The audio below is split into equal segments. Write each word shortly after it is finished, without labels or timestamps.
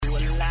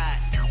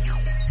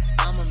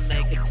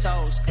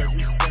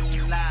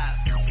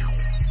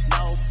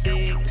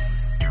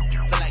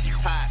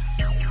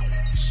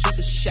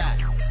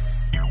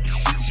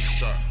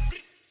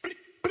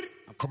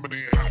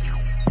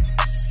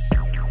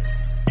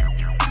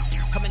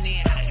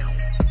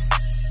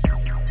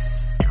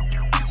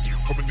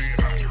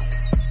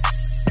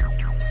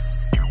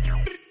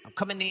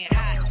coming in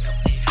hot,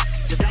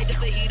 just like the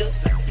fajita.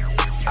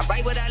 I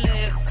write what I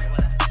live,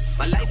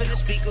 my life in the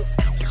speaker.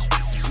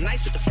 I'm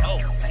nice with the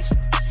flow,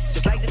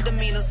 just like the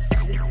demeanor.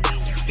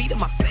 Feeding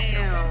my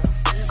fam,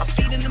 I'm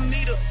feeding the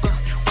meter.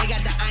 They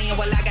got the iron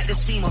while I got the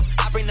steamer.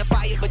 I bring the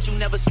fire, but you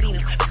never seen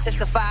her. I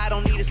testify, I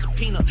don't need a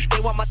subpoena. They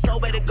want my soul,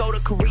 better go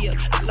to Korea.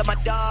 I love my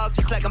dog,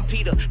 just like I'm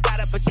Peter.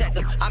 Gotta protect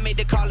them. I made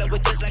the call up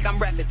with just like I'm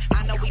reppin'.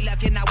 I know we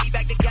left here, now we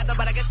back together,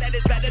 but I guess that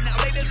is better now.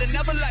 Later than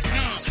never, like,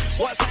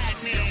 what's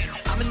happening?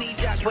 I'ma need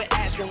y'all quit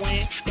asking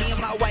when. Me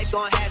and my wife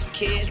gon' have some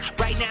kids.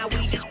 Right now,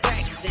 we just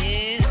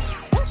practicing.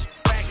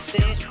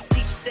 Practicing.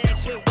 Teacher said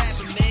quit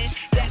rapping, man.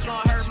 That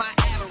gon' hurt my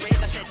average.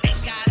 I said, thank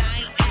God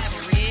I ain't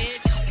average.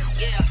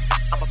 Yeah,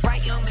 I'm a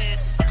bright young man.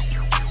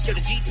 To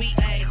the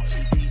GPA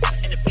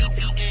and the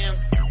BPM.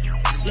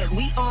 Look,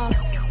 we on.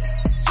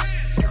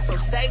 So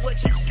say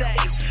what you say,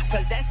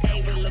 cause that's A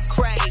with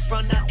Lecrae.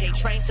 From the A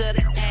train to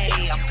the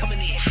A, I'm coming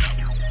in hot.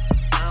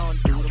 I don't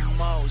do the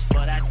most,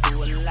 but I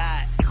do a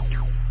lot.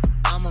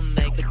 I'ma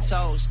make a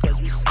toast, cause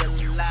we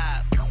still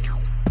alive.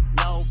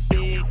 No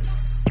big,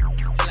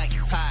 feel like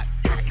you pop.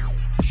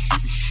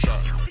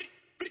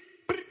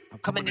 I'm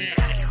coming in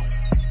hot.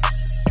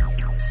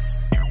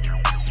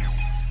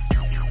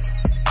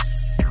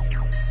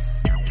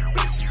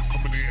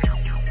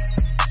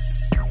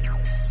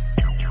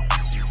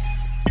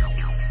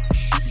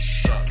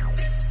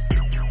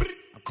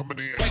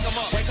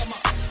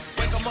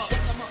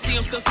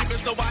 Still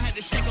sleeping, so I had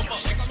to shake them up.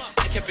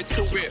 I kept it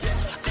too real.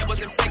 I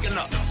wasn't faking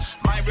up.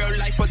 My real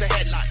life was a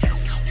headline.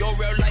 Your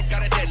real life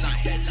got a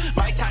deadline.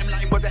 My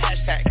timeline was a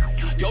hashtag.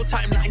 Your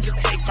timeline just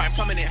a hate crime.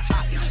 Coming in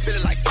hot,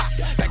 feeling like pop.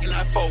 Back in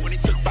line 4 when he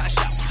took 5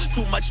 shots.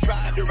 Too much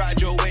drive to ride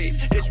your way.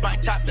 It's my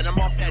top, then I'm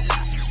off that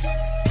lot.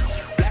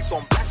 Black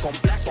on black on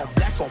black on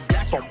black on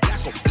black on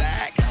black on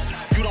black.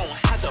 You don't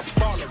have to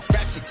ball a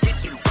rap to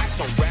get you racks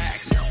on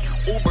racks.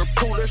 Uber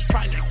poolers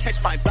trying to catch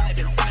my vibe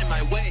and find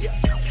my way.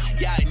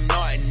 Yeah, I know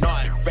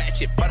I'm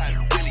ratchet, but I'm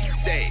really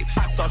safe.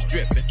 Hot sauce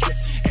dripping.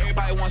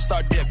 Everybody wanna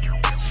start dipping.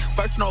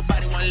 First,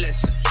 nobody wanna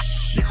listen.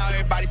 Now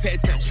everybody pay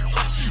attention.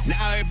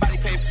 Now everybody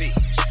pay fee.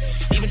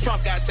 Even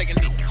Trump got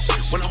taking knee.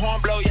 When the horn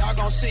blow, y'all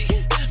gon' see.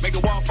 Make the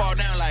wall fall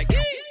down like.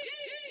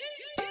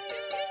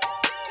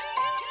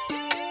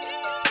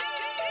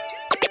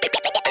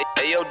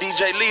 Hey, yo,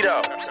 DJ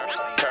Lito.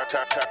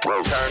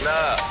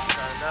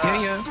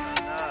 Turn up.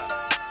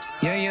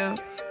 Yeah.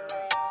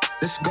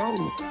 Let's go.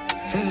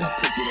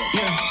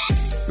 Yeah.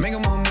 Make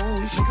 'em all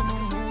moves.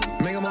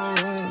 Make 'em all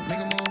room.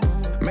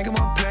 Make 'em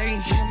all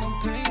plays.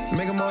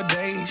 Make 'em all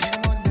days.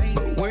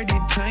 But where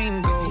did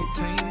time go?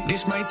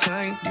 This my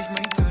time.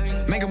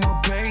 Make 'em all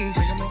plays.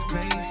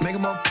 Make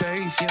 'em all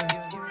plays. Yeah.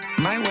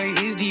 My way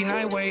is the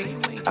highway.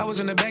 I was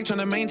in the back trying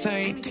to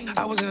maintain.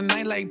 I was in the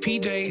night like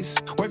PJs.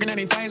 Working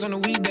 95s on the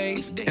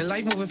weekdays. And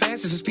life moving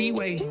fast as a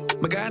speedway.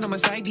 But God on my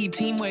side, the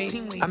team way.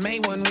 I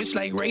made one wish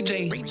like Ray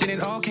J. Then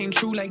it all came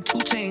true like 2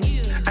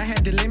 Chainz. I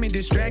had to limit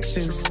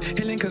distractions.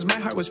 Healing cause my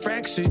heart was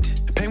fractured.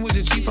 Pain was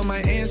the chief of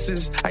my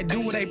answers. I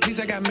do what I please,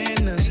 I got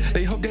manners.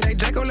 They hope that I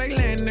Draco like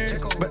Lander.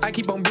 But I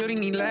keep on building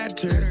the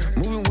ladder.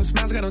 Moving with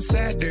smiles, got no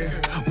sadder.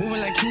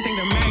 Moving like King, think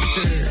the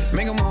master.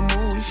 Make 'em all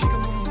moves.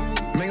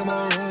 Make 'em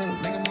all room.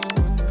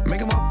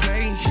 Make 'em all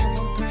plays.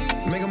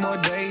 Make 'em all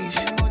days.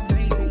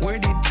 But where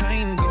did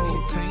time go?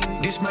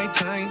 This my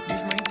time.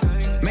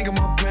 Make 'em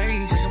all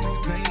plays.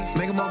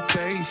 Make 'em all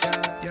plays.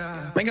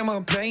 Make 'em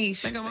all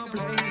plays.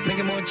 Make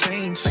 'em all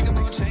change.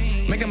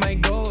 Make 'em my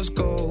goals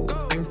go.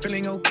 I'm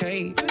feeling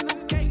okay.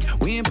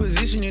 We in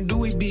position to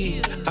do it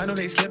big. I know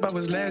they slept, I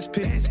was last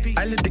pick.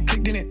 I let the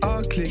click, then it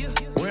all click.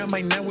 Where am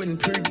I now,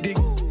 wouldn't predict.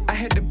 I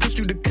had to push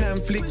through the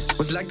conflict.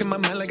 Was locked in my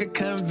mind like a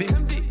convict.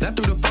 Not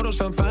through the photos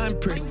from fine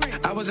print.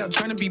 I was out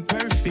trying to be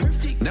perfect.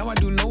 Now I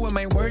do know what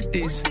my worth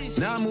is.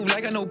 Now I move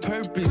like I know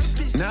purpose.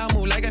 Now I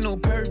move like I know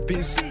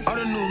purpose. All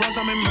the new roles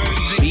I'm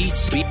emerging.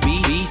 Beats,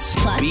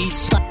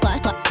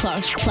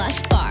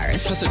 plus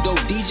bars. Plus a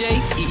dope DJ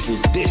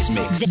equals this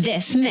mix.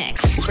 This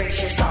mix.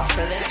 Brace yourself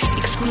for this.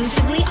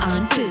 Exclusively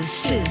on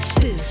Boost.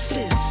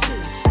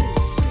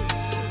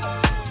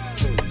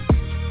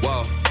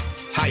 Whoa,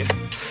 higher.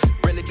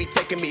 Really be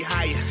taking me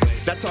higher.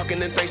 Not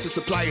talking in thanks to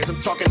suppliers.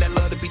 I'm talking that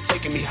love to be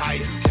taking me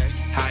higher.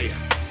 Higher.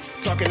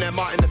 Talking that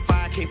Martin the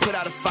fire can't put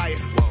out a fire.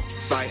 Whoa,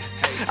 fire.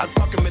 I'm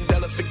talking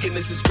Mandela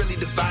forgiveness is really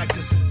divine.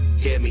 Cause,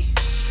 hear me.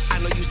 I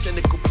know you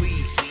cynical,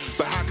 please.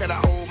 But how could I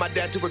hold my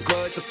dad to a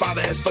grudge? The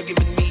father has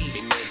forgiven me.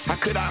 How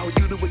could I hold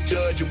you to a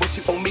judge? And what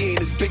you owe me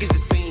ain't as big as it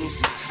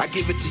seems. I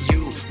give it to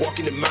you,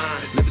 walking in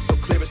mine. Living so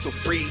clear and so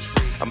free.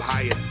 I'm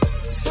higher.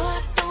 So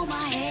I throw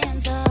my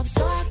hands up.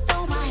 So I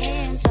throw my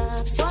hands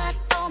up. So I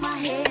throw my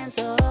hands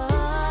up.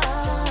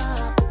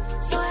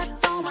 So I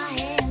throw my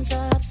hands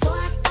up. So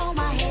I throw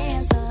my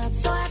hands up.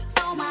 So I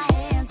throw my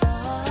hands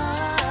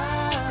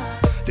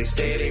up. They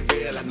say it ain't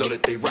real, I know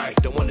that they right.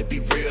 Don't wanna be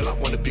real, I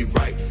wanna be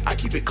right. I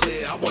keep it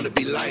clear, I wanna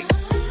be light.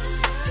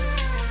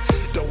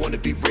 Don't wanna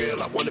be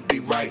real, I wanna be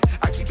right.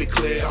 I keep it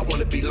clear, I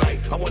wanna be light.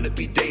 I wanna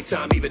be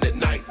daytime, even at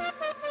night.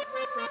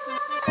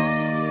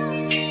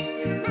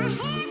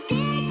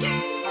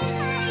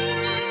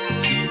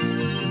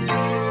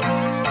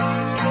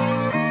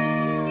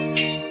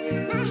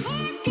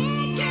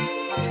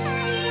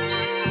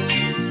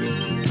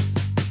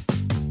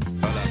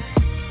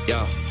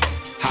 Yo,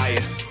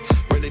 higher.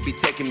 Really be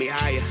taking me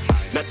higher.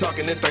 Not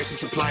talking in thirsty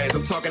suppliers.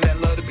 I'm talking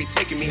that love to be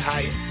taking me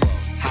higher.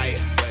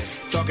 Higher.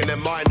 Talking that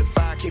Martin the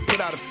Fire can't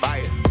put out a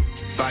fire.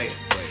 Fire.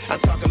 I'm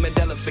talking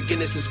Mandela,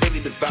 forgiveness is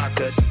really the vibe,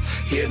 cause,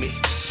 hear me,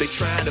 they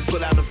trying to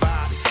pull out the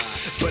vibes,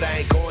 but I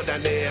ain't going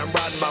down there, I'm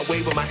riding my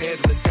wave with my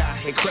hands in the sky,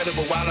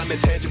 incredible while I'm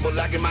intangible,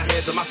 locking my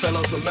hands on my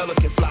fellow so mellow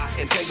can fly,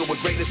 entangled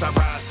with greatness I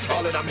rise,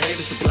 all that I'm here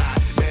to supply,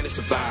 man to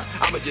survive,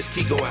 I'ma just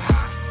keep going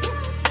high.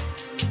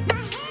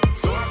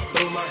 So I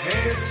throw my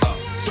hands up,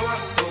 so I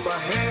throw my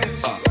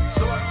hands up,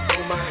 so I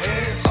throw my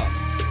hands up,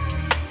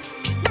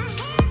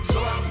 so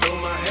I throw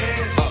my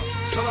hands up,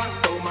 so I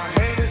throw my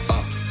hands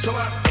up, so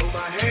I throw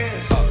my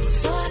hands up.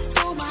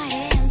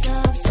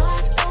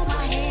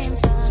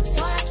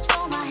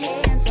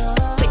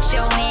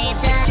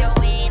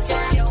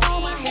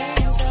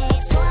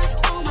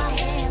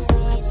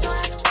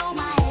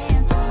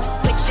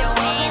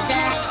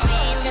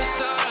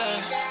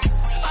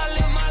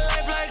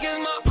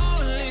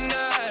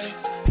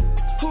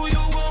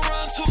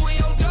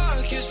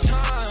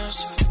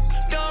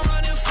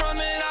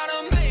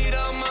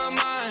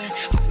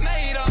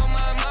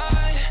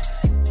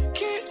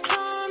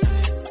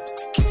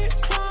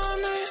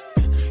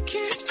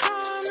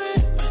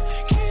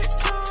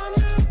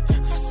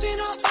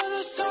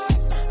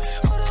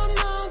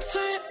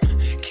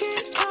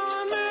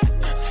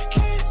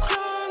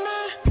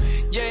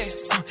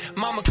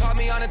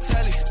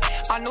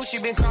 She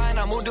been crying,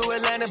 I moved to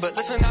Atlanta, but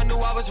listen, I knew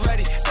I was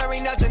ready. There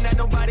ain't nothing that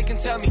nobody can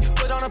tell me.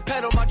 Foot on a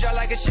pedal, my jaw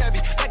like a Chevy.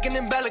 Like an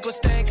umbilical,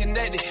 staying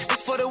connected.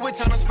 It's for the wit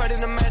time, I'm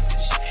spreading the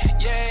message.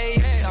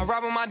 Yeah, I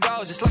ride with my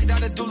dogs, just like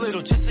Dr.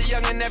 Doolittle. Just a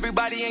young and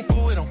everybody ain't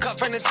fool with them. Cut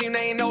from the team,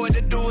 they ain't know what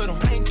to do with them.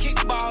 Playing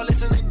kickball,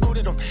 listen, they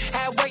booted them.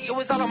 Had weight, it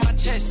was all on my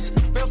chest.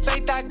 Real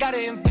faith, I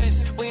gotta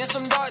invest. We in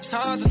some dark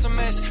times, it's a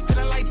mess.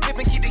 Feeling like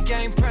Pippen, keep the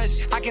game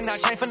pressed. I cannot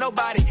train for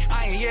nobody.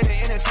 I ain't here to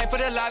entertain for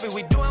the lobby.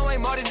 We doing way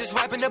more than just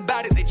rapping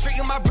about it. They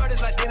treating my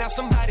brothers like they not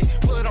somebody.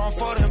 Put on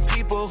for them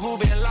people who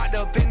been locked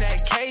up in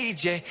that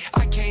cage, yeah.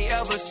 I can't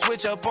ever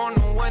switch up on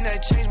the one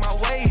that changed my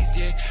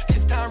ways, yeah.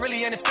 This time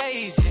really ain't a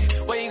phase,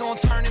 yeah. Where you gon'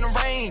 turn in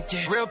the rain,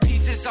 yeah. Real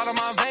pieces out of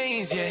my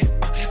veins, yeah.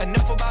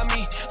 Enough about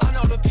me. I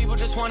know the people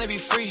just wanna be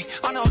free.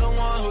 I know the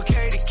one who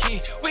carry the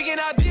key. We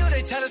cannot be who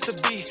they tell us to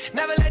be.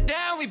 Never let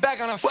down, we back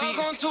on our feet.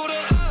 Welcome to the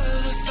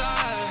other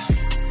side.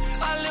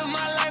 I live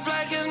my life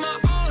like it's my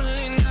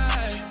only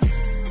night.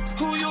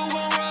 Who you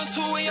gon' run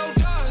to in your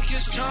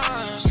darkest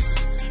times?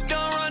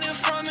 Done running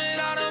from it,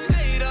 I done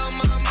made up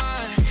my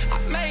mind. I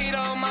made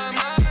up my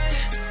mind.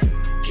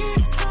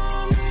 Keep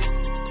climbing,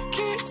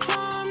 keep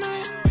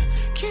climbing,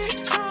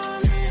 keep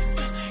climbing,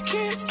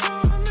 keep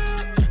climbing.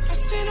 I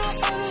see the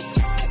other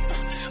side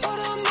of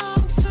the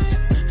mountain.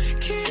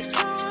 Keep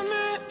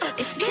climbing,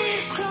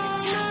 keep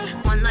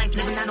climbing. One life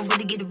living, I don't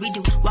really get a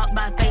redo. Walk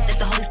by faith, let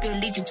the Holy Spirit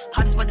lead you.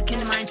 Hardest for the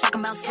kingdom, I ain't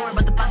talking about soaring,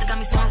 but the Father got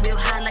me soaring real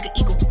high like an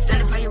eagle.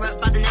 Send a prayer up,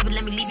 Father, never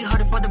let me leave you.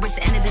 Harder for the rich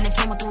to enter than it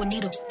came through a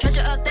needle.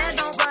 Treasure up there,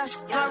 don't rush.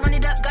 So I run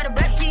it up, gotta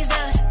rep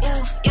Jesus.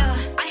 Yeah.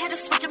 I had to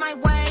switch up my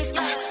ways.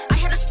 I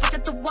had to switch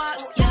up the walk.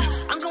 Yeah,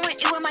 I'm going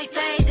in with my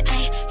faith.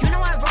 Ay. You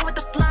know I roll with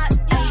the flock.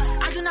 Ay.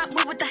 I do not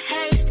move with the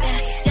haste.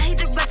 Ay. Yeah, he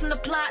directing the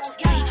plot.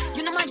 Ay.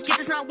 You know my gift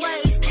is not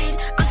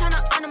wasted. I'm trying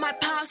to honor my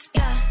pops.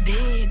 Yeah,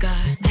 big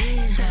God,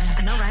 big God.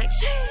 I know, right?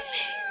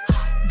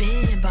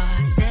 Been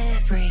bought,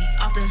 set free,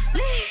 off the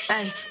leash.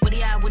 Ay, with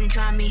the eye wouldn't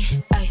try me.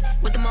 Ay,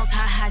 with the most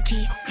high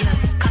key. Yeah,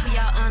 copy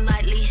y'all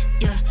unlikely.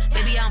 Yeah,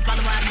 baby, I don't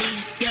follow I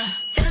lead. Yeah,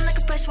 feeling like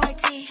a fresh white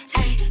tee.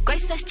 Ay,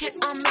 grace that's drip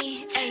on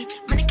me. Ay,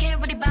 money can't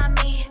really buy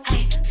me.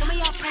 Ay, some of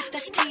y'all press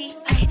that's tea.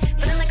 Ay,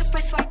 feeling like a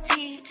fresh white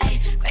tee. Ay,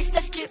 grace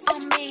that's drip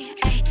on me.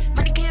 Ay,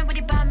 money can't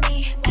really buy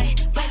me. Ay,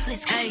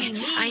 reckless, ay,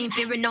 I ain't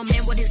fearing no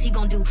man. What is he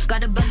gon' do?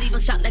 Gotta believe him,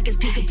 shot like it's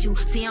Pikachu.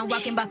 See, I'm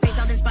walking by faith,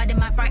 all inspired in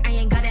my fright. I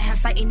ain't gotta have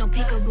sight, ain't no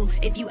peekaboo.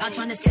 If you out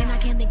trying to sin, I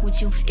can't link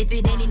with you. If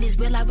it ain't in his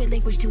will, I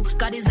relinquish too.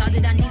 God is all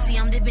that I need. See,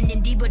 I'm living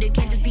in deep, but it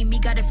can't just be me.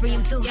 Gotta free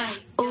him too. Yeah.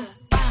 Ooh,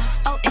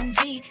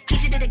 OMG. He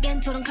did it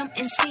again, told him come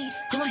and see.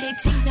 Doing big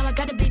things, now I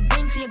got a big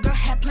ring. See, a girl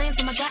had plans,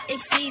 but my God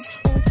exceeds.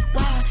 Ooh,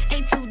 wow,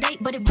 ain't too late,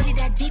 but it really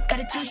that deep.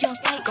 Gotta choose your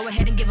fate. Go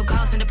ahead and give a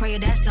call, send a prayer,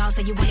 that's all.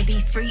 Say you wanna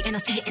be free, and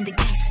I'll see you in the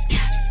gates. Yeah,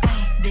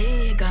 ay,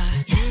 big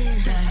God,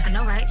 big God. I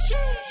know, right?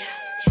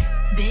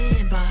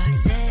 Been bought,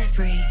 set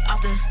free,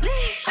 off the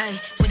leash. Ay,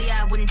 with the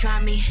eye wouldn't try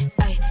me.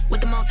 Ay,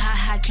 with the most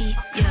high key.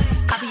 Yeah,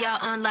 copy y'all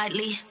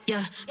unlikely.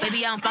 Yeah,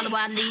 baby, I don't follow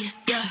I lead.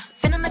 Yeah,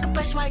 feeling like a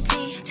fresh white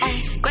tee.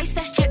 Ay, grace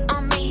that's drip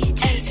on me.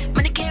 Ay,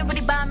 money can't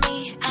really buy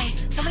me. Ay,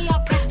 some of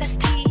y'all press that's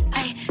tea.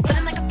 Ay,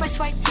 feeling like a fresh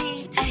white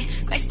tee. Ay,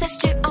 grace that's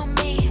drip on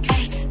me.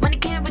 Ay, money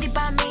can't really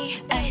buy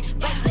me. Ay,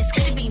 reckless,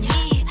 could it be me?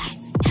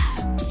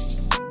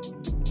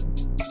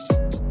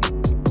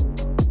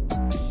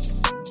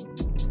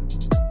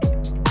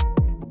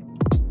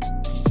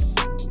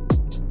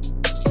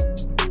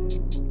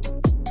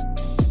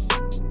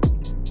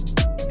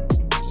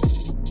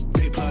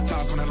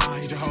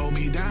 Hold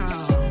me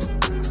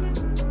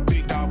down.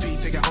 Big dog P,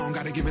 take it home,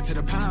 gotta give it to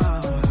the pound.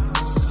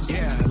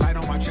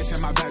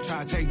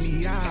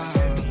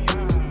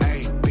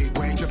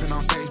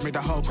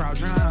 made the whole crowd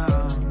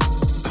drown.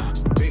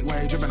 Big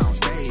wave dripping on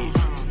stage.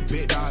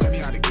 Big dog, let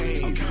me out the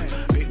cage.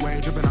 Big wave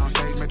dripping on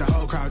stage, made the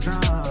whole crowd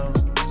drown.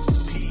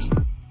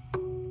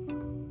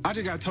 I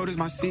just got told it's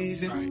my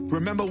season.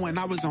 Remember when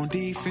I was on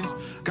defense?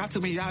 God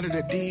took me out of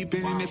the deep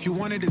end. If you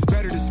want it, it's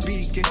better to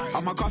speak it.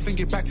 On my coffin,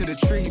 get back to the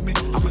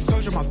treatment. I'm a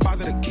soldier, my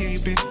father the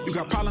kingpin. You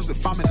got problems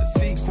if I'm in a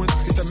sequence.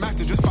 It's the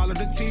master, just follow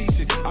the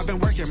teaching. I've been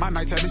working, my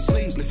nights have been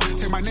sleepless.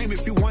 Take my name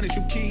if you want it,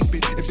 you keep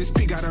it. If it's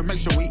peak, gotta make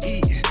sure we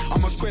eat it.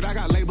 Almost quit, I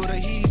got labeled a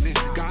heathen.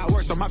 God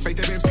works on my faith,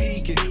 they been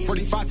peaking.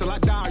 45 till I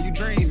die, are you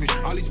dreaming?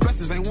 All these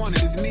blessings ain't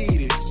wanted, it's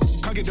needed.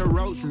 Come get the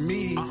roads from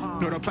me.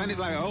 Know the plan is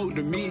like old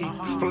to me.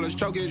 Flawless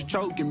choke is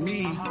choking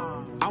me.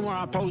 I'm where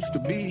I'm supposed to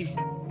be.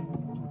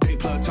 Big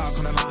plug talk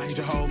on the line, he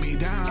just hold me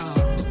down.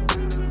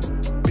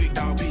 Big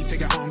dog beat,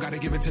 take it home, gotta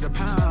give it to the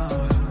pound.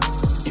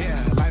 Yeah,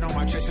 light on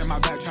my chest and my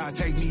back, try to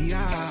take me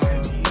out.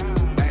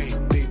 Hey,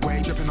 big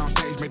wave dripping on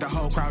stage, make the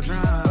whole crowd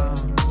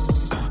drown.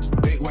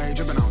 Big wave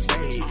dripping on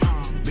stage.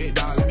 Big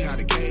dog, let me out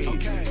the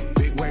cage.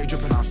 Big wave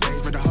dripping on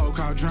stage, make the whole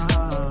crowd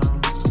drown.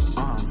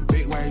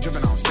 Big wave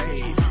dripping on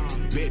stage.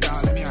 Big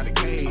dog, let me out the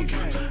cage.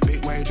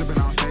 Big wave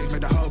dripping on stage, make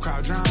the whole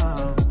crowd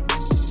drown.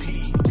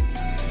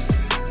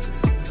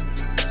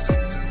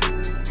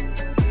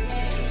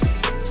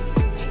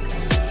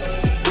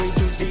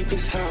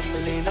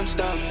 I'm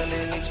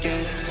stumbling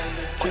again.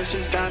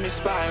 Questions got me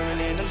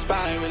spiraling, I'm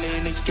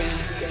spiraling again.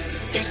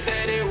 You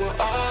said it will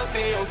all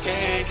be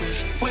okay,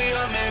 cause we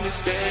all made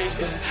mistakes,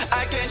 but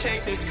I can't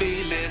shake this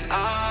feeling.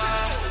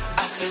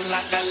 I feel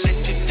like I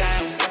let you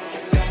down.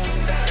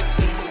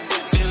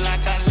 Feel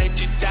like I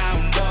let you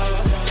down,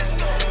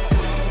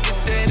 You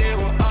said it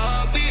will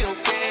all be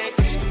okay,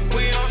 cause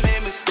we all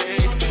made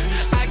mistakes, but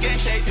I can't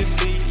shake this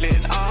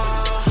feeling. I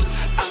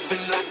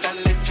feel like I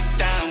let you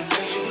down.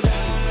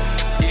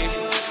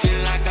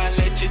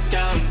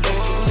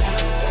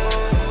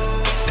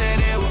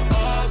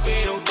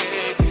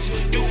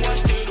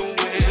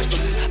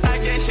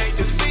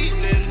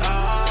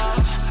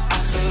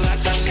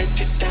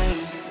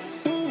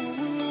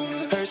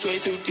 Way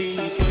too deep,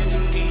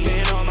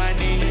 been on my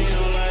knees,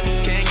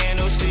 can't get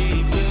no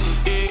sleep,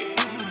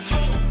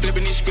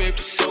 flipping this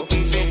script is so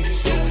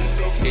confused,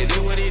 it is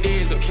what it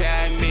is, okay,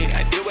 I admit,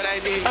 I did what I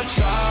did, I'm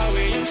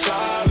sorry,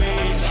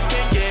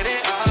 can't get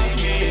it off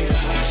me,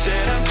 you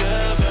said I'm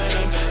good, but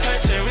I'm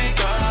hurting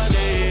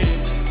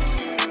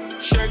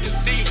regardless, shirt to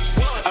see,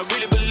 I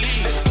really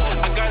believe,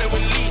 I gotta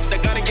release, I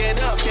gotta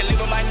get up, can't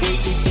live on my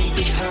knees,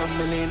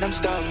 I'm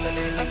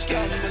stumbling,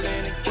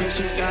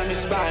 questions got me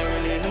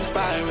spiraling, I'm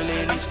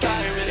spiraling.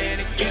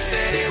 You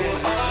said it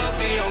will all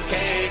be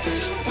okay,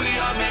 cause we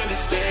all made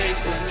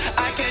mistakes, but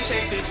I can't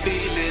shake this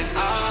feeling.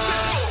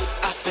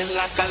 I feel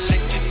like I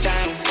let you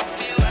down.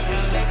 Feel like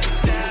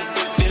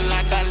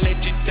I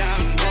let you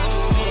down.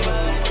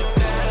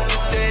 You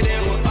said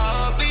it will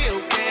all be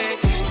okay,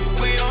 cause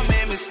we all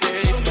made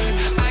mistakes, but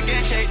I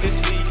can't shake this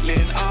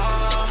feeling.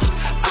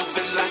 I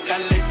feel like I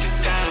let you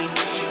down.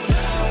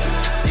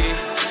 Yeah,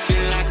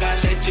 feel like I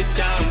let you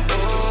down.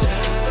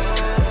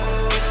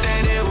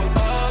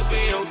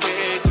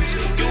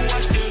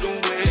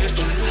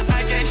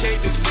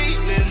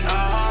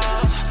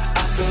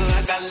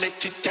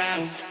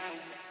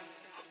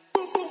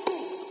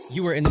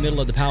 You are in the middle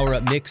of the Power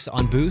Up Mix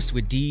on Boost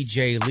with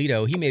DJ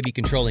Lito. He may be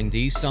controlling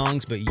these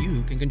songs, but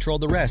you can control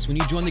the rest when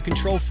you join the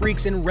Control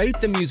Freaks and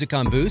rate the music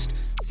on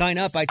Boost. Sign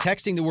up by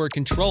texting the word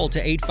control to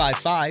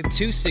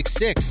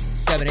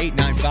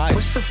 855-266-7895.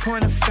 What's the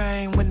point of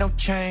fame with no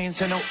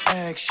chains and no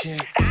action?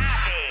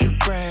 You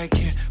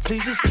bragging,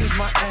 please excuse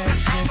my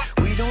accent.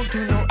 We don't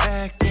do no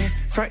acting,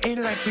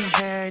 frontin' like we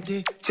had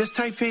it. Just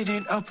type it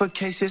in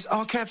uppercases,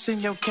 all caps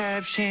in your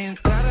caption.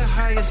 Got a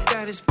higher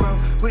status, bro,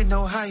 with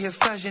no higher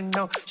fashion,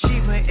 no. She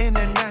went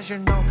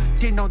international,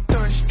 did no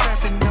thirst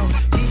trapping, no.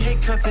 He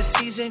hate cuffing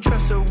season,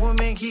 trust a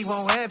woman, he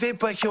won't have it,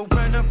 but he'll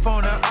run up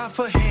on her off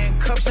her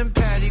handcuffs and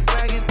paddy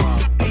wagon.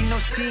 Ain't no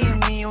seeing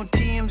me on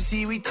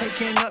TMZ, we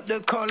taking up the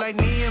call like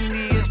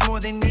Nearly. It's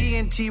more than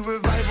ENT,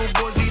 revival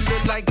boys, we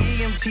look like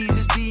EMTs.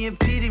 It's the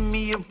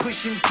epitome of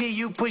pushing P,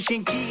 you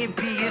pushing key and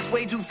P. It's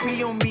way too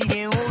free on me,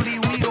 and only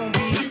we gon' be.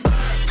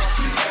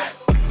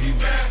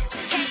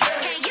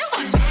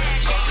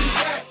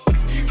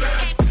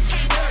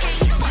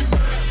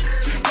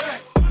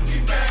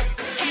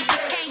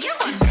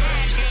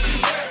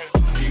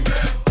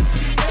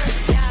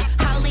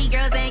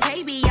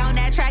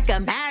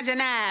 Imagine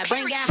I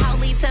bring out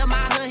Holy to my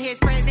hood, his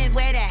presence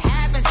where that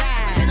happens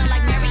at. Feeling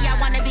like Mary, I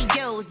wanna be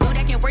used. Do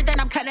that can work, then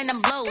I'm cutting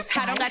them loose.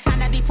 I don't got time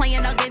to be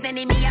playing no games, and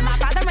me and my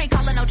father ain't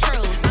calling no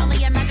truce.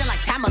 Only imagine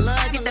like Tamala,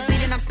 get the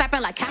beat and I'm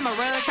snapping like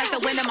cameras. Take the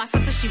win of my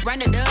sister, she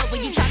run it up.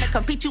 When you tryna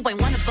compete, you ain't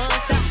one of us.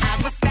 So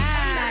I was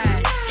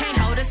side, can't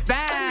hold us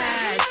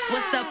back.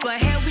 What's up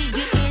ahead, we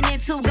getting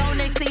into, gon'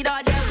 exceed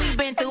all that we've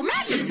been through.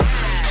 Imagine that.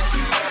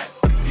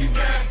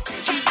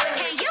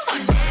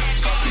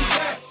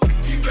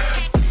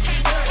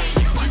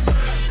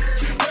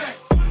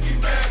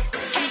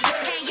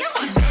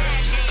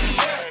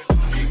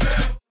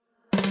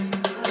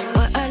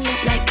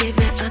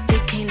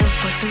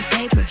 Some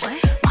paper.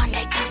 One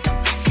day come to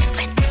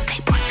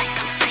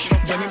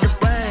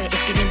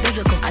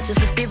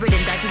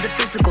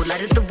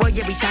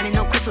shining,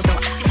 no crystals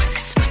though. I see my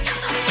sisters, my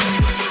nails on the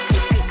angels.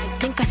 I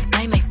think I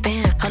spy my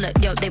fam. Hold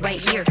up, yo, they right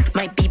here.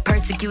 Might be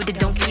persecuted,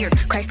 don't fear.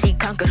 Christ he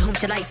conquered, whom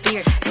shall I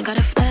fear? Ain't got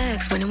a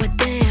flex, winning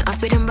within. I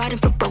fit him riding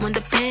for bow in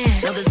the pen.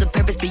 Know there's a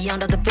purpose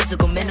beyond all the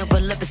physical. Men over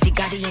leprosy,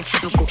 God he ain't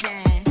typical.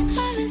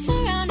 I've been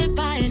surrounded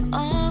by it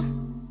all,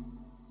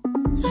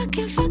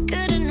 looking for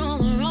good in all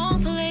the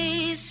wrong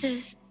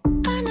places.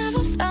 I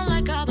never felt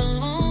like I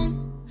belong,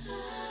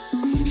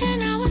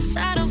 and I was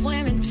tired of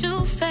wearing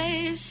two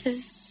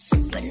faces.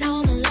 But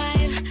now I'm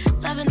alive,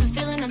 loving the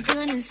feeling I'm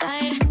feeling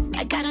inside.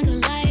 I got a new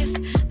life,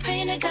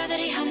 praying to God that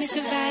he helped me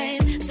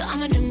survive. So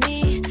I'ma do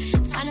me,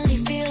 finally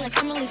feel like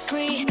I'm really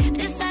free.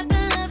 This type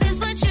of love is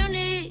what you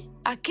need.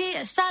 Aquí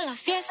está la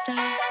fiesta.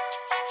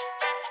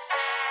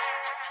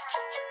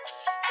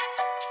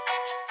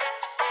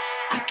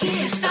 Aquí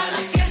está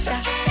la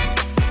fiesta.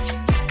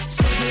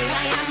 So here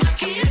I am,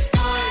 aquí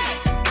estoy.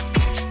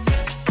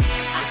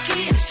 Aquí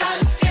está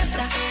la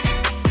fiesta.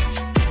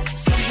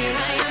 So here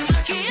I am,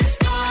 aquí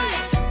estoy.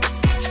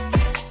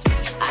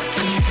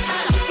 Aquí está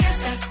la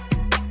fiesta.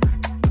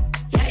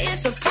 Yeah,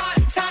 it's a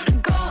party, time to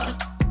go up.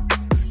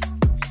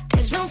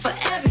 There's room for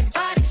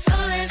everybody, so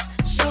let's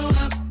show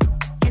up.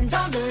 And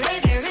don't delay,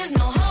 there is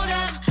no hold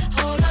up,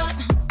 hold up.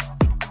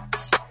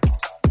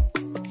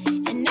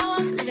 And now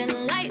I'm living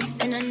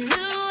life in a new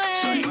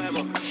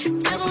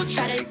devil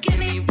try to give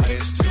me, but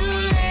it's too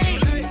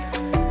late.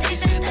 They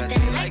said that they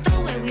like the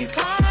way we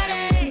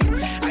party.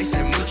 I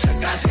said muchas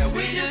gracias,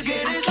 we just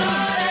get it started.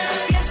 Aquí está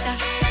la fiesta.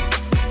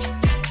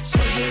 So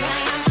here I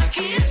am,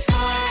 aquí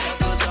estoy.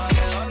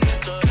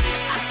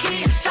 Aquí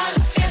está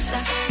la fiesta.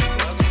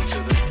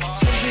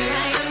 So here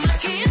I am,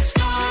 aquí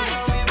estoy.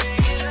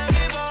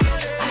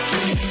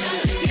 Aquí está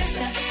la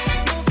fiesta.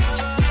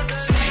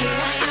 So here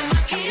I am,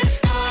 aquí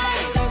estoy.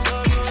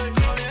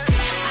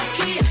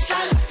 Aquí está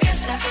la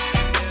fiesta.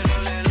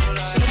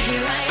 So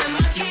here I am,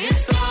 aquí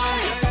estoy.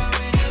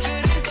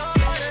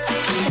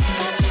 Aquí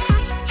estoy.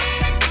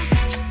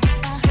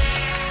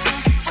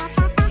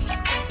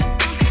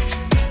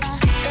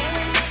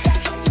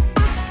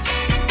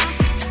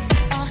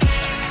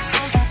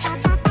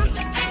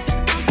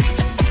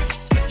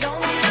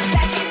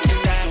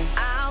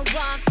 I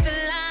walk the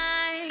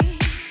line,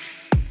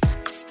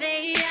 I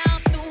stay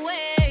out the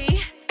way.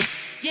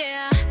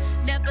 Yeah,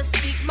 never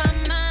speak my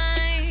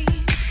mind.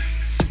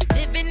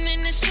 Living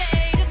in the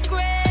shade of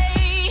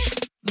gray.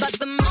 But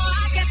the more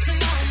I get to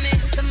know me,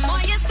 the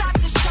more you start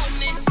to show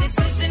me this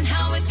isn't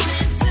how it's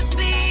meant to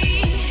be.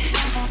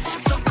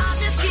 So I'll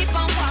just keep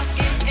on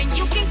walking, and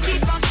you can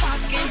keep on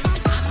talking.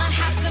 I'ma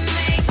have to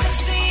make a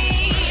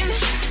scene.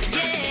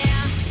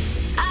 Yeah,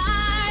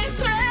 I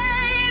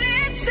played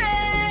it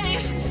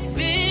safe,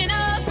 been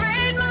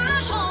afraid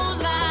my whole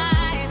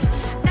life.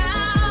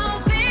 Now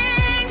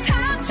things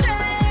have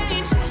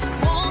changed,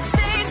 won't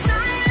stay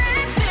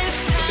silent this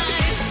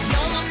time.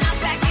 No, I'm not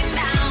backing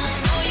down.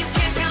 No, you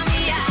can't count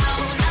me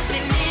out.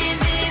 Nothing in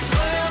this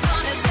world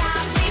gonna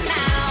stop me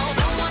now.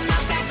 No, I'm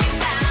not backing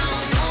down.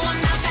 No, I'm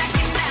not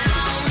backing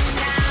down.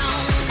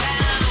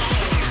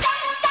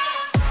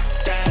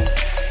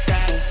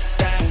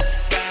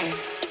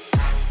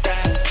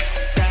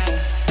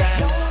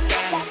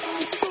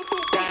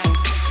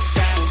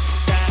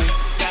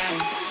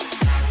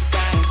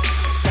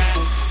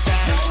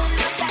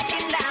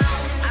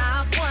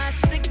 I've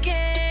watched the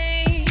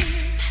game,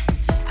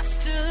 I've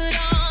stood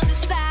on the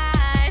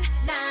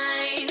sidelines,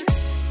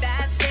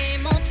 that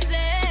same old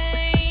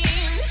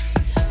same.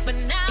 But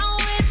now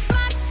it's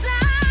my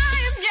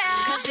time,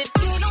 yeah. 'Cause if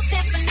you don't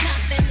stand for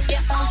nothing, you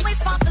always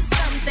fall for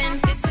something.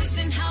 This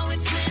isn't how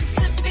it's meant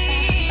to be.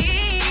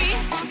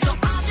 So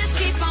I'll just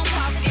keep on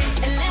walking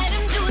and let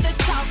him do the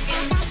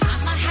talking.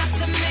 I'ma have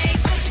to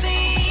make a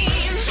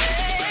scene.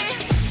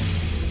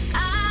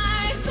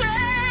 I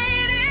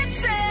played it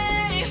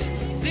safe,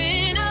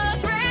 been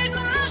afraid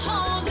my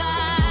whole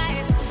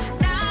life.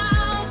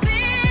 Now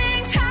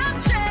things have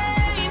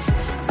changed,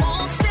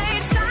 won't stay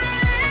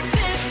silent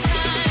this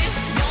time.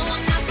 No,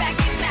 I'm not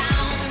backing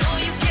down. No,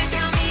 you can't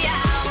count me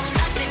out.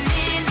 Nothing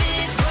in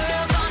this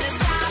world gonna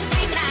stop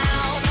me now.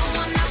 No,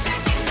 I'm not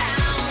backing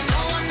down. No,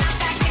 I'm not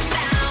backing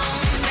down.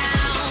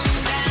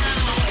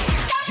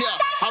 Yeah,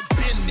 I've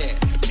been there,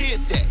 did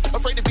that.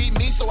 Afraid to be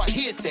me, so I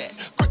hid that.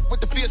 Quick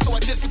with the fear, so I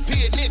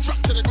disappeared. Then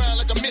dropped to the ground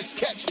like a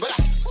miscatch. But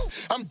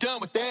I'm done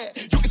with that.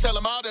 You can tell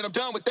them all that I'm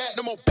done with that.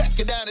 No more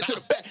backing down into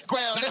the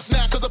background. That's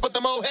not 'cause I put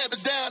them old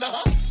habits down,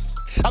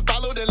 I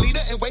follow the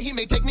leader, and where he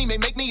may take me may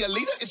make me a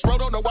leader. It's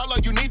wrote on the wall, all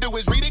you need to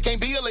is read it. Can't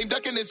be a lame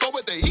duck in this so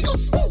with the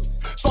Eagles.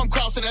 So I'm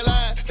crossing the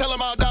line. Tell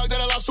them all, dog, that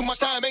I lost too much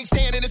time. Ain't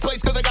staying in this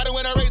place 'cause I gotta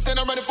win a race, and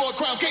I'm running for a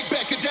crown. Can't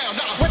back it down,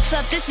 nah. What's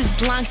up? This is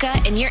Blanca,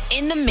 and you're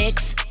in the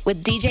mix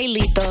with DJ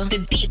Lito. The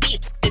beat,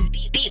 the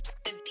beat,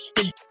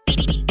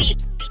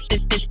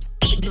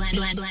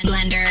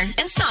 blender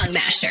and song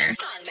masher.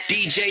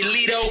 DJ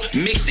Lito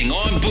mixing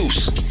on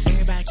Boost.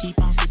 Everybody keep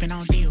on sleeping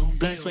on deal.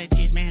 Blood, sweat,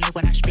 tears, man, look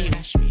what I spill.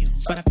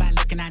 Spotify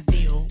looking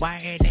ideal. Why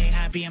every day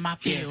I be in my my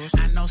pills.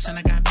 I know son,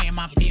 I got paying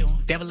my bill.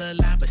 Devil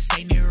alive, but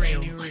Satan is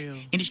real.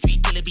 In the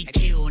street, killer be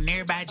killed, and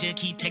everybody just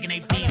keep taking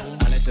their pill.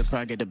 I let the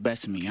pride get the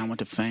best of me. I want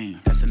the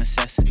fame, that's a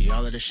necessity.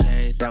 All of the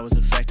shade that was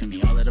affecting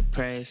me, all of the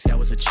praise that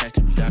was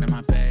attracting me. Got in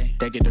my bag,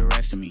 they get the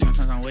rest of me.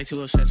 Sometimes I'm way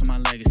too obsessed with my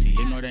legacy.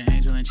 Ignore the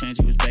angel and change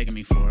he was begging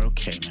me for.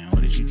 Okay, man,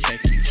 what did you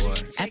taking me for?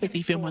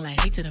 Apathy feel more like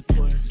hate to the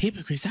poor.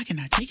 Hypocrites, I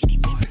cannot take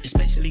anymore.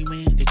 Especially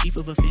when the chief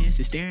of offense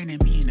is staring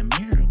at me in the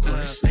mirror, of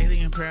course.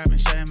 Lately in prayer, I've been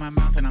shutting my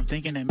mouth and I'm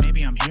thinking that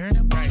maybe I'm hearing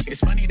him right.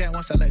 It's funny that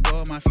once I let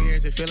go of my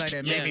fears, it feel like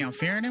that maybe I'm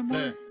fearing him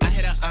more. I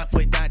hit her up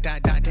with ...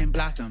 then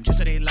block them, just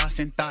so they lost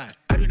in thought.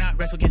 I do not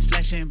wrestle against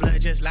flesh and blood,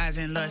 just lies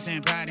and lust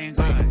and pride in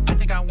God. I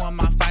think I won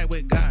my fight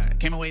with God,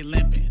 came away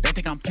limping, they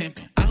think I'm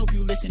pimping. I hope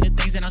you listen to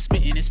things that I'm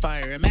spitting, it's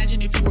fire.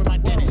 Imagine if you were my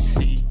dentist.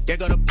 See, there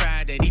go the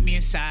pride that eat me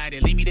inside,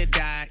 that lead me to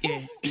die.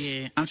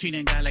 Yeah, I'm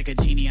treating God like a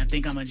genie, I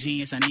think I'm a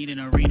genius, I need an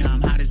arena.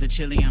 I'm hot as a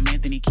chili, I'm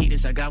Anthony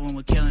Kiedis. I got one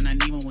with Killing, I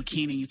need one with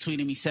Keenan. You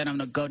tweeted me, said I'm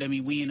the GOAT, that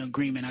mean we in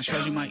agreement. I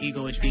told you my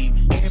ego a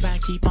demon. Everybody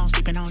keep on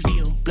sleeping on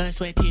deal. Blood,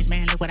 sweat, tears,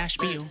 man, look what I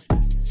spill.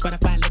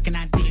 Spotify looking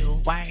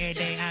ideal. Why every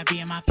day I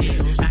be in my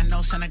pills? I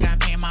know son, I got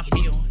paying my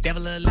bill.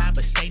 Devil alive,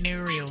 but Satan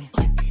is real.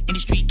 In the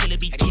street, killer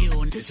be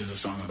killed. This is a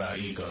song about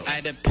ego. I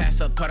had to pass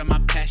up part of my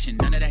passion.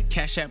 None of that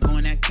cash app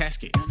going that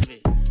casket. None of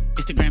it.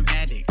 Instagram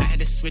addict. I had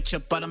to switch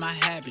up all of my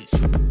habits.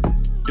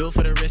 Do it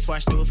for the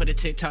wristwatch, do it for the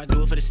TikTok,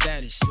 do it for the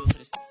status.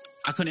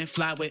 I couldn't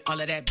fly with all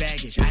of that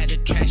baggage. I had to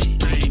trash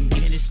it. I ain't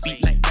getting to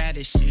speak like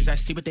radishes. I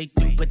see what they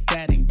do, but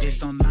that ain't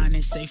this. Online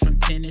and say from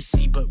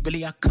Tennessee, but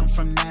really I come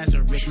from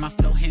Nazareth. My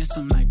flow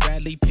handsome like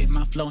Bradley Pitt.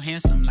 My flow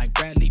handsome like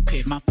Bradley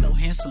Pitt. My flow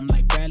handsome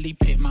like Bradley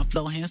Pitt. My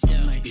flow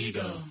handsome like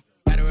ego.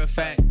 Matter of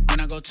fact, when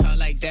I go talk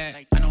like that,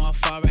 I know I'll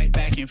fall right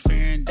back in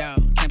fear and doubt.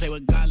 Can't play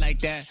with God like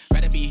that.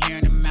 Rather be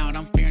hearing him out.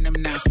 I'm fearing him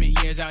now.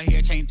 Spent years out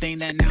here, chain thing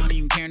that now I don't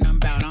even care nothing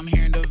about. I'm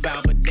hearing the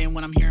vow, but then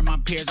when I'm hearing my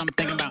peers, I'm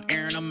thinking about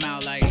airing them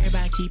out. Like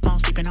everybody keep on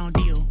sleeping on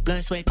deal.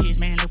 Blood, sweat, tears,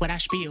 man, look what I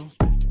spill.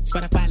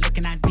 Spotify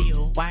looking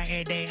ideal. Why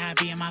every day I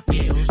be in my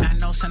pills? I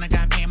know son, I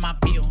got paying my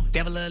bill.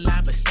 Devil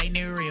alive, but Satan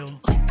is real.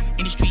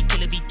 In the street,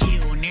 killer be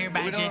killed, and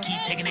everybody just keep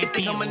taking their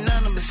pills. I'm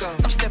anonymous.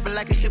 I'm stepping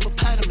like a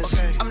hippopotamus.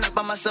 Okay. I'm not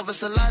by myself,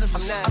 it's a lot of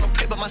us. I don't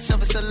pray by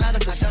myself, it's a lot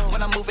of us.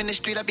 When I move in the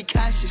street, I be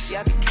cautious.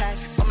 Yeah, I be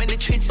cautious. I'm in the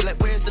trenches, like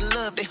where's the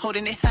love? They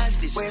holding it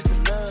hostage. Where's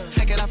the love?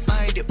 How can I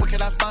find it? Where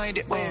can I find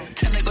it? Where?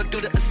 Time to go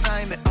do the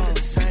assignment.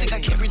 You think I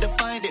can't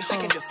redefine it?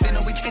 They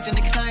know we changing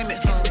the climate.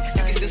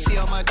 You can still see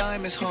all my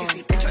diamonds.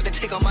 They tried to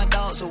take all my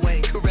dogs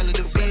away. Corella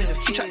DeVille.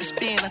 He tried to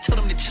spin, I told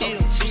him to chill.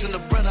 Losing the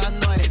brother, I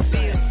know how they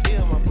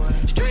feel. My boy.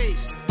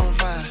 Streets on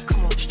fire.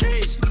 Come on.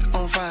 Streets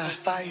on fire.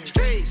 Fire.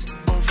 Streets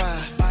on fire.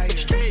 Fire.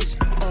 Streets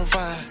on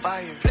fire.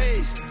 Fire.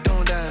 Please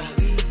don't die.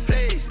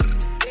 Please.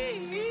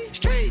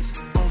 Streets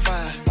on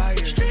fire.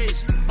 Fire.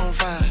 Streets on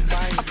fire.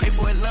 Fire. I pray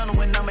for Atlanta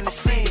when I'm in the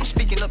scene. I'm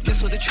speaking up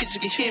just so the trees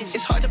can hear me.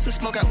 It's hard to put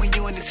smoke out when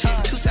you in the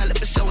team. Too silent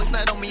for show, it's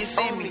not on me, it's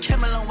in me.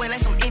 Came a long way like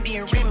some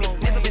Indian Remy.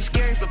 Never been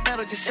scary for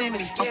battle, just send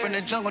me. I'm from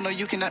the jungle, no,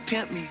 you cannot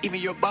pimp me. Even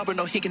your barber,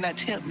 no, he cannot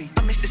tempt me.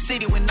 I miss the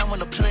city when I'm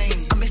on a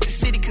plane. I miss the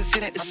city cause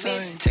it ain't the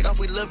same. Take off,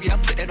 we love you, I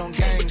put that on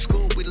gang.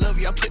 School, we love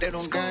you, I put that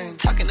on gang.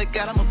 Talking to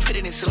God, I'ma put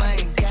it in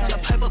slang. They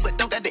tryna pipe up, but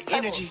don't got the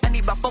energy. I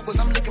need my focus,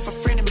 I'm looking for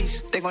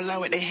frenemies. They gon' lie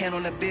with their hand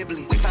on the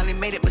bibli. We finally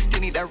made it, but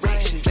still need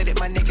direction. Flooded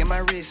my neck and my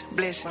wrist,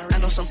 bless. I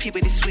know some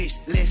people that switch,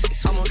 less.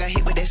 Almost got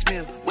hit with that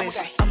Smith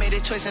West. I made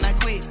a choice and I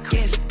quit,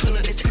 yes. Pull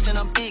up the church and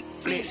I'm big,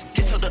 flex.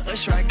 Just told the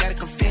usher I got a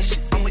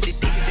confession. I'm with the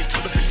niggas that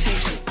told the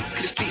protection.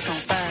 Cause the streets on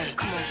fire,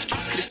 come on.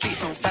 Cause the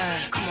streets on fire,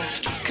 come on.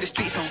 Cause the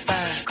streets on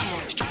fire, come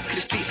on. Cause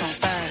the streets on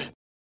fire.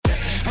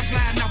 I'm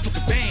sliding off with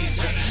the bands.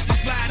 I'm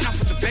sliding off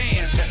with the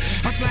bands.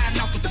 I'm sliding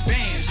off with the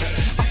bands.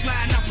 I'm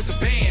sliding off with the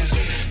bands.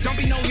 Don't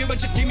be no hero,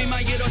 just give me my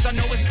years. I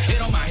know it's a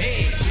hit on my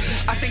head.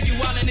 I think you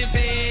all in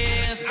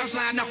advance. I'm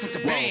sliding off with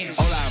the bands.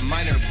 Hola,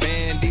 minor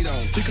bandito.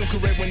 Think I'm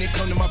correct when it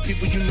come to my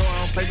people. You know I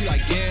don't play, we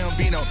like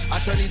Gambino. I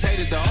turn these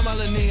haters to all my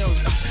little neos.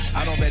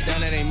 I don't bet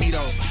down, that ain't me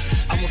though.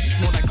 I want you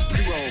smell like a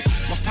pre-roll.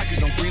 My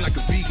pockets on green like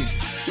a vegan.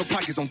 Your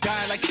pockets on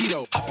die like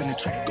keto. Hop in the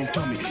track, go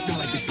dummy. Y'all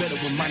like it better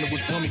when mine was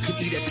bummy. Could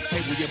eat at the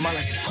table, yeah, my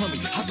life is crummy.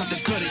 Hopped out the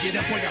gutter, yeah,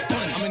 that boy got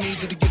bunny. I'ma need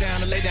you to get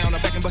down and lay down.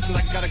 I'm back and bustin'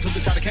 like I gotta cook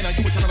this out of can.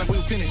 You were talking like we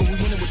were finished, but we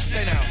winning what you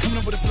say now. Coming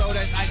up with a flow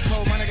that's ice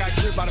cold. Mine I got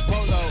drip by the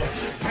polo.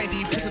 Paint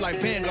these pictures like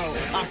Van Gogh.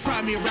 I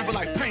fry me a rapper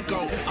like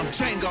Panko. I'm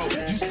Django,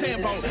 you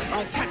Sambo. I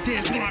don't tap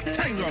dance, no, I'm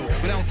tango.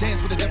 But I don't dance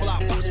with the devil,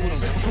 I box with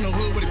him. I'm from the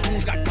hood where the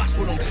goons got box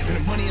with them. And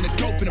the money and the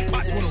dope in the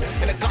pots with them.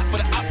 And the Glock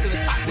for the ops and the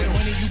sock with them. The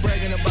money you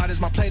bragging about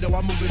is my Play-Doh.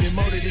 I'm moving in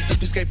motor, this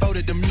dude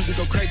skateboarded. The music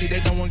go crazy, they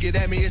don't want to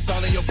get at me. It's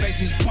all in your face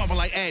and it's pumping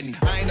like Adney.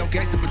 I ain't no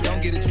gangster, but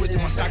don't get it twisted.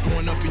 My stock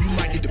going up and you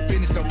might get the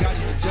business. No God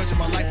just the judge of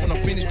my life when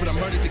I'm finished. But I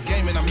murdered the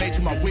game and I made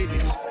you my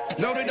witness.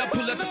 Loaded up,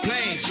 pull up the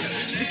planes.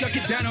 Stick up,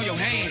 get down on your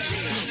hands.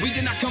 We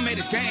did not come here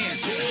to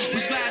dance. We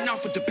sliding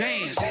off with the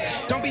bands.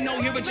 Don't be no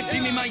hero, just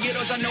give me my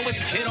years. I know it's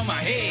a hit on my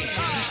head.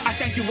 I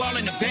thank you all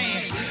in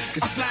advance.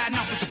 Cause I'm sliding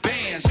off with the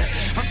bands.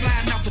 I'm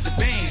sliding off with the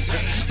bands.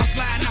 I'm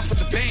sliding off with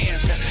the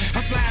bands.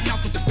 I'm sliding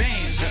off with the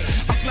bands.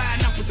 I'm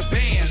sliding off with the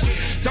bands.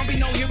 Don't be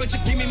no hero,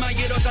 just give me my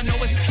years. I know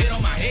it's a hit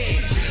on my head.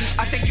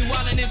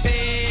 all in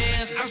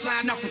advance. I'm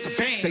sliding off with the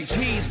band. Say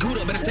cheese,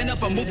 Gouda, better stand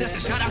up and move. That's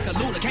a shout out to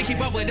Luda. Can't keep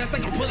up with us, they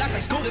gon' pull out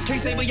their scooters. Can't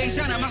say we ain't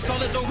shining, my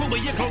soul is a Aruba.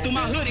 You go through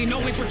my hoodie, no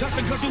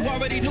introduction, cause you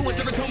already knew us.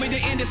 Never told me to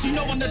end this, you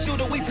know I'm the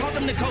shooter. We taught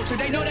them the culture,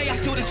 they know they are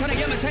students. Trying to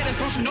imitate us,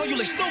 don't you know you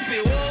look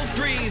stupid? Whoa,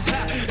 freeze,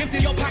 ha. Empty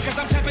your pockets,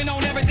 I'm tapping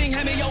on everything.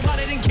 Hand me your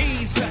wallet and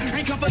keys.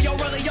 Ain't come for your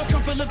rollie, your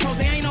comfort look close.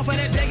 They ain't on for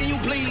that begging you,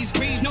 please.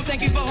 Breathe, no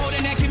thank you for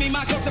holding that. Give me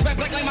my culture back,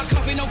 black like my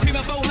coffee. No cream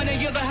of 400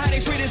 years of how they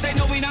treat us. They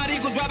know we not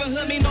equals. Robin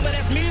Hood, me, no, but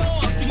that's me,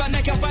 horse. See my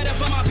neck, I'm fighting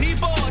for my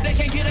people. They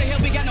can't get a hill,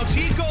 we got no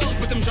Chicos.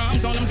 Put them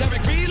drums on them,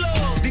 direct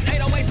reload. These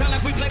 808 sound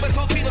like we play with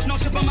torpedoes. No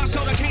chip on my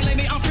shoulder, can't lay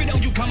me on Frito.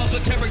 You come up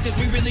with characters,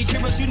 we really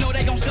curious. You know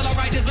they gon' still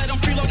alright, just let them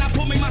freeload. Now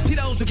pull me my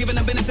Tito's. We're giving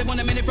them business, they want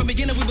a minute from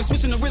beginning. We been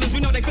switching the rhythms, we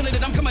know they feeling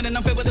it. I'm coming and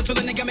I'm filled with the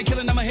thrilling. They got me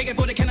killing, I'm a hit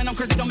for the cannon. I'm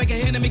crazy, don't make a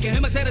hand and me. Can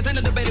him us haters ain't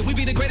a debated. We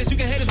be the greatest, you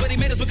can hate us, but he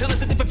made us with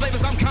colors and different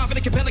flavors. I'm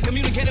confident, compelling,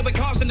 communicated with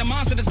caution. The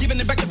monster that's giving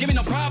it back, don't give me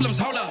no problems.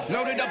 Hold up,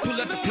 load it up, pull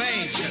up the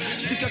planes.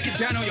 Stick up, get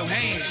down on your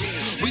hands.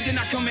 We did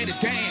not come here to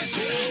dance.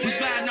 We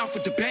sliding off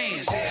with the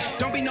bands.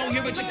 Don't be no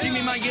hero, just give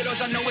me my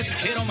euros. I know it's a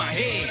hit on my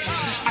head.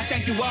 I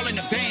thank you all in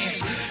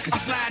advance.